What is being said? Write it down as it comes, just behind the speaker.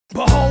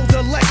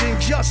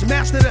just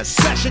mastered a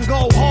session,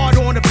 go hard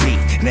on the beat.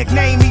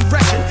 Nickname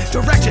erection,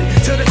 direction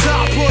to the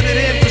top, put it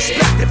in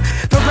perspective.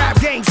 The rap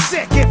game's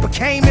sick, it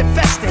became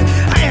infested.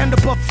 I am the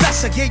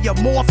professor, give you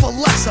more for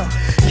lesser.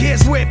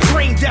 Years with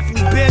brain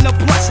definitely been a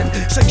blessing.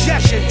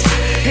 Suggestions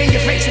in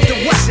your face with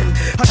the Wesson.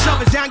 I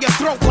shove it down your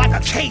throat like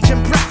a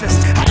Cajun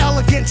breakfast. An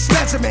elegant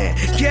specimen,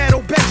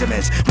 ghetto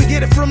Benjamins. We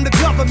get it from the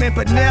government,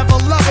 but never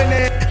loving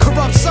it.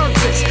 Corrupt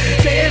surface,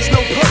 there is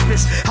no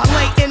purpose. I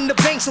lay in the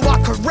vein so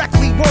I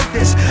correctly word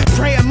this.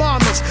 Praying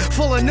mamas,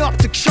 filling up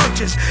the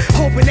churches,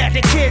 hoping that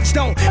the kids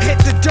don't hit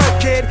the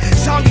dirt, kid.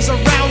 Zombies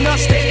around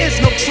us, there is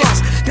no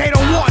trust. They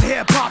don't want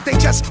hip-hop, they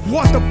just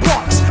want the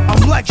bucks.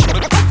 I'm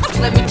legend.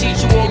 Let me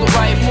teach you all the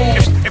right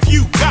moves. If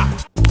you got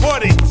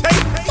what it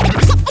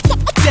takes,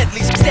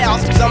 Deadly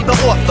styles, 'cause I'm the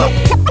author.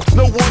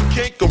 no one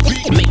can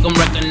compete. Make them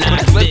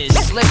recognize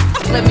this.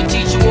 Let me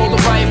teach you all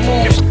the right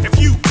moves. If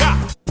you got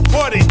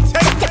what it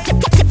takes,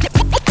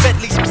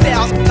 Deadly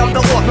styles, 'cause I'm the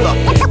author.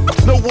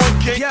 no one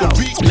can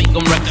compete. Make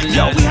them recognize.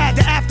 Yo, we had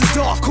the after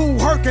dark, cool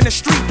herc in the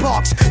street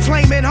parks.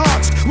 Flaming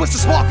hearts, what's the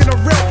spark in the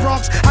real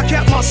Bronx? I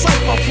kept my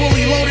cipher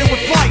fully loaded with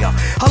fire.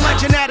 A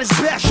legend at his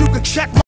best, you could check my